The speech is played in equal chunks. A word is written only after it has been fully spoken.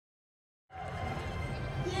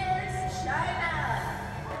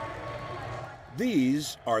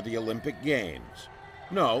These are the Olympic Games.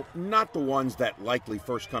 No, not the ones that likely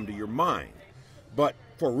first come to your mind, but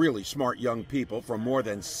for really smart young people from more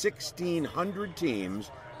than 1,600 teams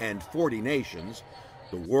and 40 nations,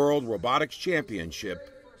 the World Robotics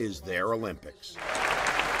Championship is their Olympics.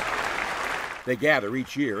 They gather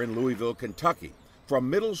each year in Louisville, Kentucky, from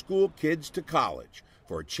middle school kids to college,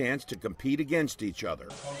 for a chance to compete against each other,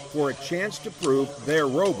 for a chance to prove their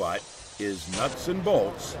robot is nuts and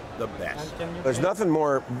bolts the best. There's nothing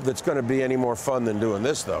more that's going to be any more fun than doing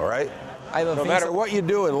this, though, right? I don't no think matter so. what you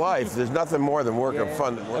do in life, there's nothing more than working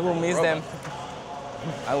fun than working. I will miss them.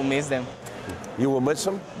 I will miss them. You will miss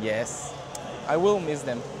them? Yes. I will miss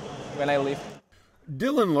them when I leave.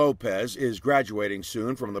 Dylan Lopez is graduating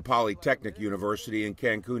soon from the Polytechnic University in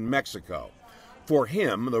Cancun, Mexico. For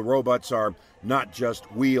him, the robots are not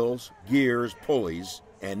just wheels, gears, pulleys,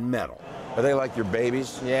 and metal. Are they like your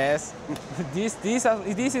babies? Yes. This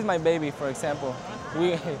is my baby, for example.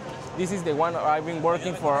 This is the one I've been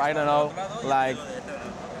working for, I don't know, like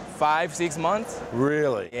 5-6 months.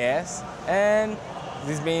 Really? Yes. And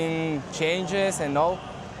there's been changes and all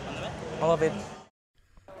of it.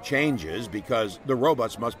 Changes because the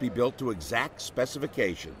robots must be built to exact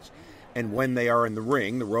specifications. And when they are in the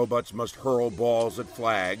ring, the robots must hurl balls at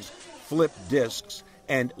flags, flip discs,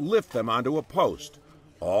 and lift them onto a post,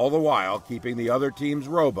 all the while keeping the other team's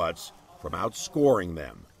robots from outscoring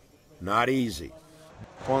them. Not easy.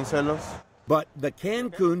 But the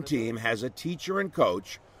Cancun team has a teacher and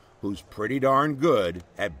coach who's pretty darn good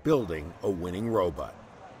at building a winning robot.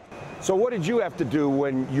 So what did you have to do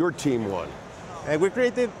when your team won? We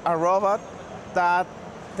created a robot that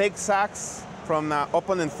takes sacks from the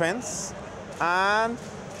opponent fence and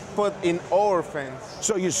put in our fence.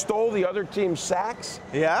 So you stole the other team's sacks?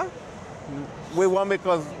 Yeah. We won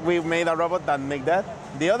because we made a robot that make that.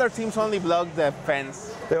 The other teams only block the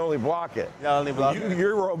fence. They only block it. They only block it.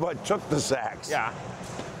 Your robot took the sacks. Yeah.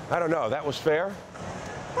 I don't know, that was fair?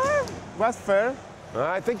 Was fair.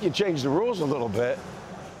 I think you changed the rules a little bit.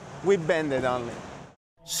 We bend it only.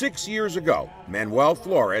 6 years ago, Manuel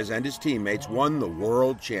Flores and his teammates won the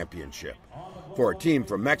World Championship. For a team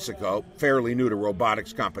from Mexico, fairly new to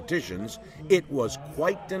robotics competitions, it was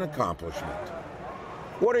quite an accomplishment.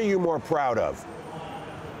 What are you more proud of?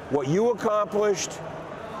 What you accomplished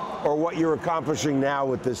or what you're accomplishing now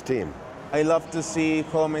with this team? I love to see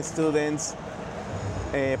how my students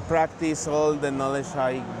practice all the knowledge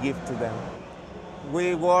I give to them.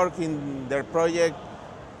 We work in their project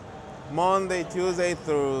Monday, Tuesday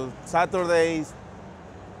through Saturdays.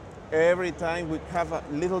 Every time we have a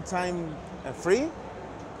little time free,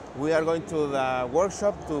 we are going to the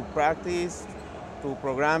workshop to practice, to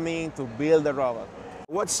programming, to build the robot.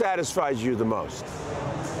 What satisfies you the most?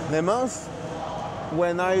 The most?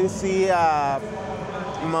 When I see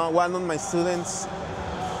one of my students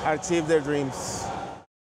achieve their dreams.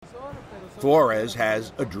 Flores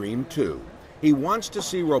has a dream too. He wants to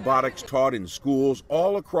see robotics taught in schools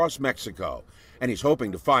all across Mexico, and he's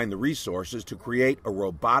hoping to find the resources to create a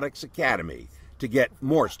robotics academy to get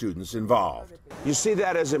more students involved. You see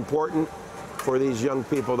that as important for these young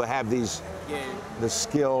people to have these the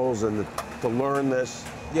skills and to learn this?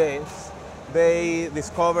 Yes, they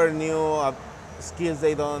discover new skills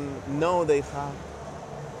they don't know they have.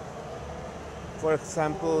 For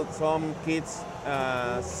example, some kids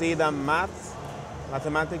see the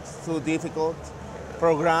mathematics too difficult,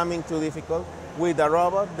 programming too difficult. With a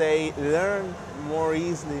robot, they learn more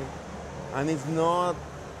easily, and it's not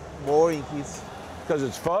boring. Because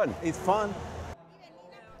it's fun. It's fun.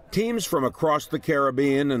 Teams from across the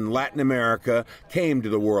Caribbean and Latin America came to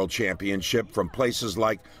the World Championship from places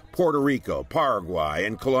like Puerto Rico, Paraguay,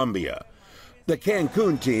 and Colombia. The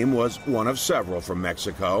Cancun team was one of several from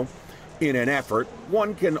Mexico. In an effort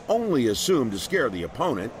one can only assume to scare the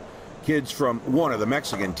opponent, kids from one of the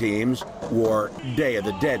Mexican teams wore Day of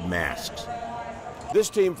the Dead masks. This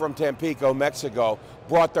team from Tampico, Mexico,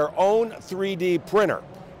 brought their own 3D printer,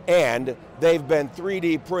 and they've been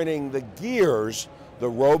 3D printing the gears the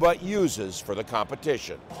robot uses for the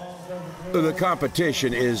competition. The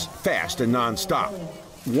competition is fast and non-stop,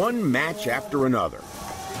 one match after another.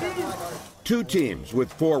 Two teams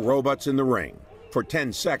with 4 robots in the ring. For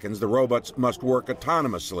 10 seconds, the robots must work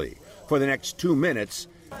autonomously. For the next 2 minutes,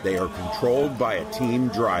 they are controlled by a team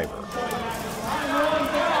driver.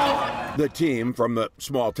 The team from the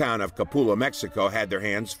small town of Capula, Mexico, had their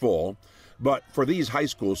hands full. But for these high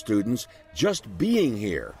school students, just being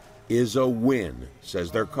here is a win,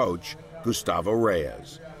 says their coach, Gustavo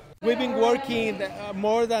Reyes. We've been working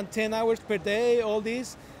more than 10 hours per day, all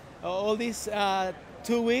these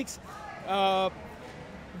 2 weeks.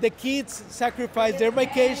 The kids sacrifice their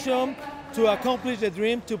vacation to accomplish the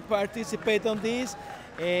dream to participate on this.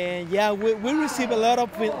 And yeah, we receive a lot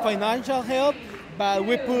of financial help, but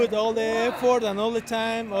we put all the effort and all the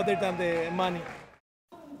time other than the money.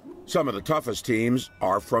 Some of the toughest teams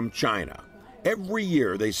are from China. Every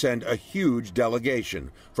year they send a huge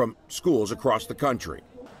delegation from schools across the country.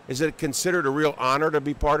 Is it considered a real honor to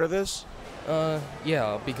be part of this?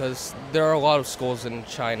 Yeah, because there are a lot of schools in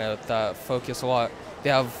China that focus a lot.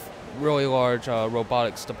 They have really large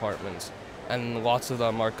robotics departments, and lots of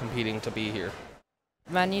them are competing to be here.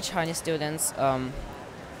 Many Chinese students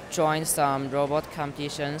join some robot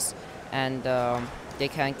competitions, and they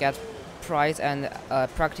can get prize and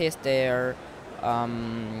practice their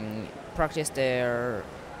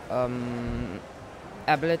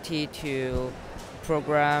ability to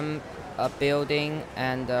program a building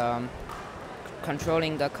and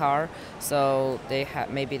controlling the car. So they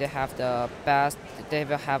will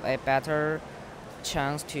have a better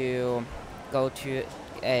chance to go to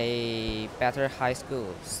a better high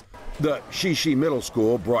schools. The Shishi Middle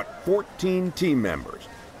School brought 14 team members.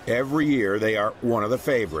 Every year they are one of the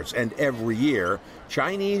favorites, and every year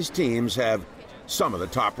Chinese teams have some of the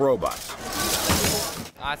top robots.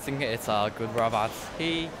 I think it's a good robot.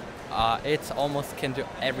 It almost can do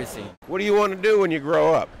everything. What do you want to do when you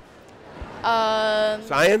grow up?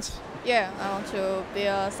 Science? Yeah, I want to be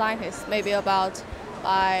a scientist, maybe about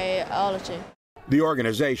biology. The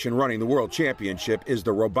organization running the World Championship is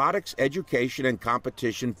the Robotics Education and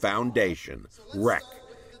Competition Foundation, REC.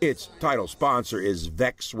 Its title sponsor is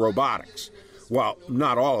VEX Robotics. While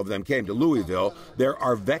not all of them came to Louisville, there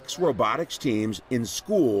are VEX Robotics teams in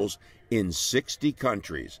schools in 60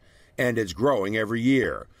 countries, and it's growing every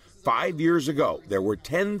year. 5 years ago, there were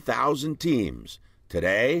 10,000 teams.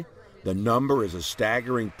 Today, the number is a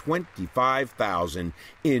staggering 25,000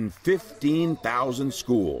 in 15,000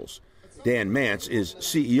 schools. Dan Mance is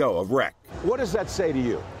CEO of REC. What does that say to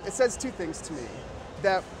you? It says two things to me.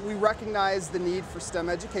 That we recognize the need for STEM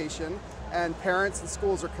education, and parents and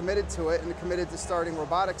schools are committed to it and committed to starting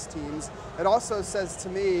robotics teams. It also says to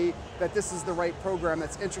me that this is the right program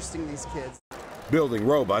that's interesting these kids. Building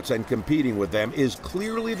robots and competing with them is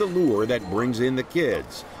clearly the lure that brings in the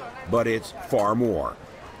kids. But it's far more.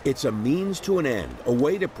 It's a means to an end, a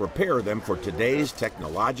way to prepare them for today's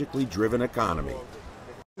technologically driven economy.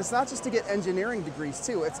 It's not just to get engineering degrees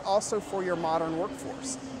too, it's also for your modern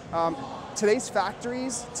workforce. Today's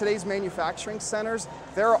factories, today's manufacturing centers,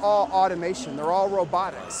 they're all automation, they're all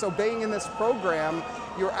robotics. So being in this program,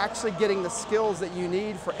 you're actually getting the skills that you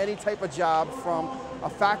need for any type of job, from a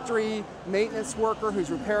factory maintenance worker who's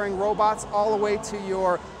repairing robots all the way to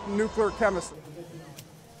your nuclear chemist.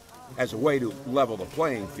 As a way to level the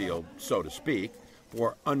playing field, so to speak,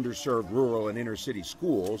 for underserved rural and inner city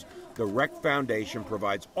schools, the REC Foundation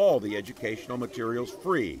provides all the educational materials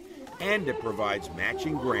free, and it provides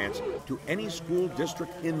matching grants to any school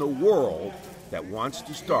district in the world that wants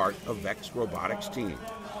to start a VEX Robotics team.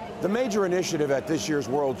 The major initiative at this year's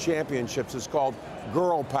World Championships is called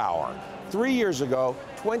Girl Power. 3 years ago,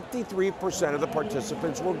 23% of the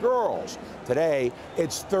participants were girls. Today,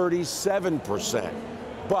 it's 37%.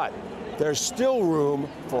 But there's still room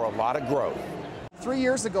for a lot of growth. 3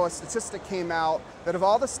 years ago, a statistic came out that of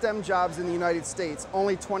all the STEM jobs in the United States,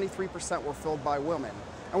 only 23% were filled by women.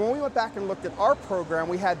 And when we went back and looked at our program,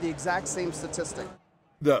 we had the exact same statistic.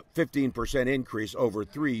 The 15% increase over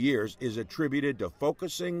 3 years is attributed to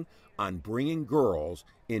focusing on bringing girls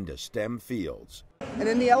into STEM fields. And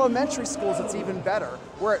in the elementary schools, it's even better.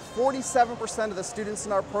 We're at 47% of the students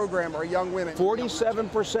in our program are young women.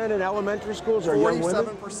 47% in elementary schools are young women?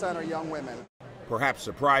 47% are young women. Perhaps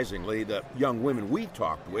surprisingly, the young women we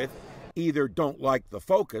talked with either don't like the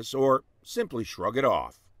focus or simply shrug it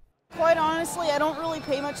off. Quite honestly, I don't really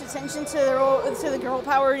pay much attention to the Girl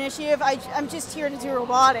Power Initiative. I'm just here to do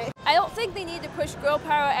robotics. I don't think they need to push girl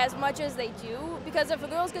power as much as they do, because if a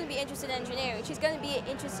girl's going to be interested in engineering, she's going to be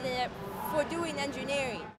interested in it for doing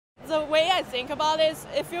engineering. The way I think about it is,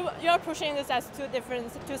 if you're pushing this as two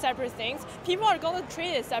separate things, people are going to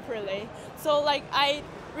treat it separately. So I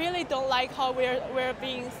really don't like how we're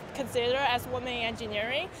being considered as women in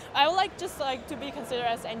engineering. I would like to be considered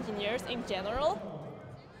as engineers in general.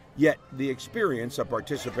 Yet the experience of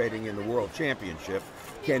participating in the World Championship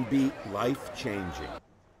can be life-changing.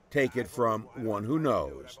 Take it from one who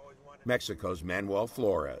knows, Mexico's Manuel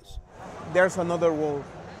Flores. There's another world.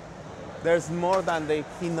 There's more than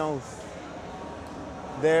he knows.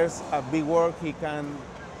 There's a big world he can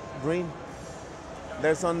dream.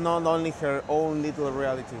 There's not only her own little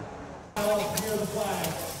reality.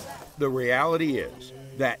 The reality is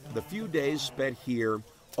that the few days spent here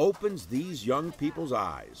opens these young people's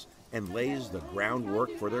eyes and lays the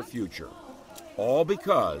groundwork for their future. All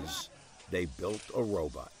because they built a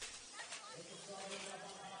robot.